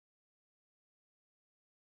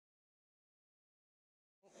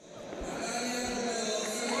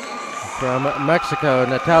from Mexico,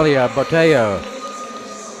 Natalia Botello.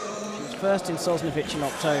 She was first in Sosnovich in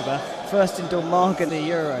October, first in Dormagen the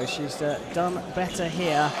Euro. She's done better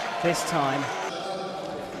here this time.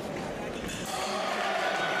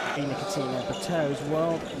 Nikitina, Botello's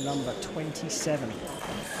world number 27.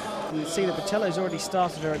 You can see that Botello's already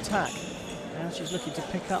started her attack. Now she's looking to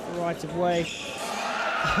pick up the right of way.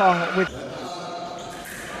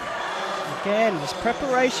 Again, this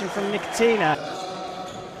preparation from Nikitina.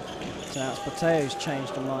 So now it's Botello's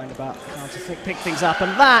changed her mind about how to pick things up,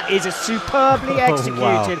 and that is a superbly executed.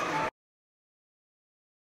 Wow.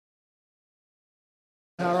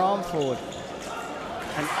 Her arm forward.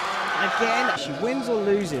 And again, she wins or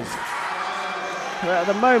loses. But at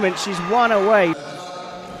the moment, she's one away.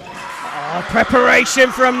 Oh,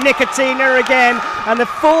 preparation from Nikitina again, and the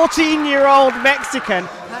 14-year-old Mexican.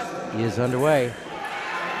 He is underway.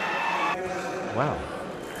 Wow.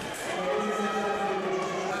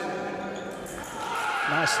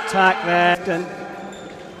 Nice attack there. And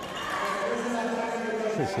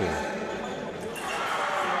This is here.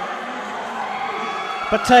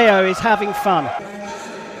 Botello is having fun.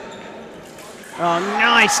 Oh,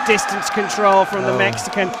 nice distance control from the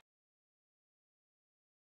Mexican.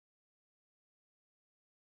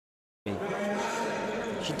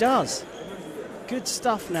 She does. Good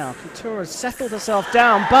stuff now. Gkountoura has settled herself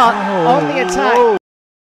down, but on the attack. Whoa.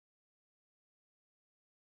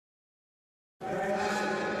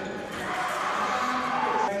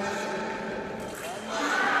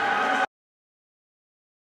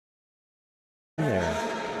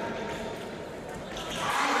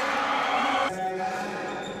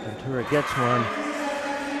 Gkountoura gets one.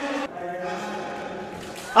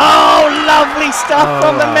 Oh, lovely stuff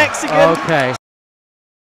from the Mexican. Okay.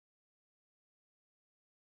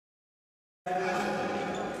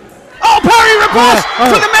 Oh, parry repulse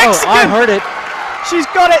to the Mexican. I heard it. She's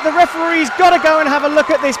got it. The referee's got to go and have a look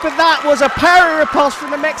at this, but that was a parry repulse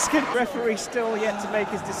from the Mexican. Referee still yet to make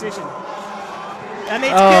his decision. And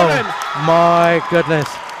it's given. My goodness.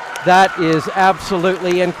 That is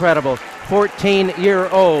absolutely incredible.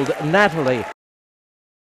 14-year-old Natalia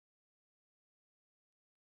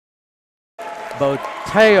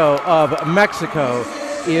Botello of Mexico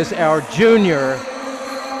is our junior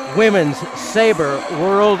women's saber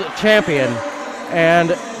world champion,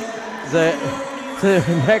 and the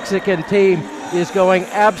Mexican team is going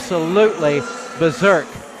absolutely berserk.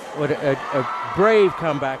 What a brave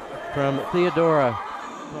comeback from Theodora,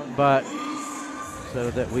 but so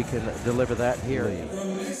that we can deliver that here.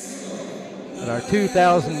 And our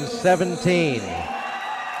 2017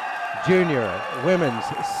 junior women's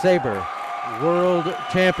saber world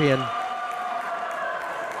champion,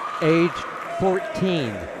 age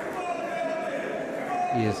 14,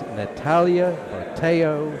 is Natalia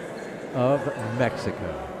Botello of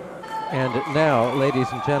Mexico. And now,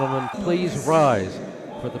 ladies and gentlemen, please rise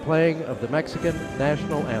for the playing of the Mexican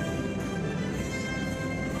national anthem.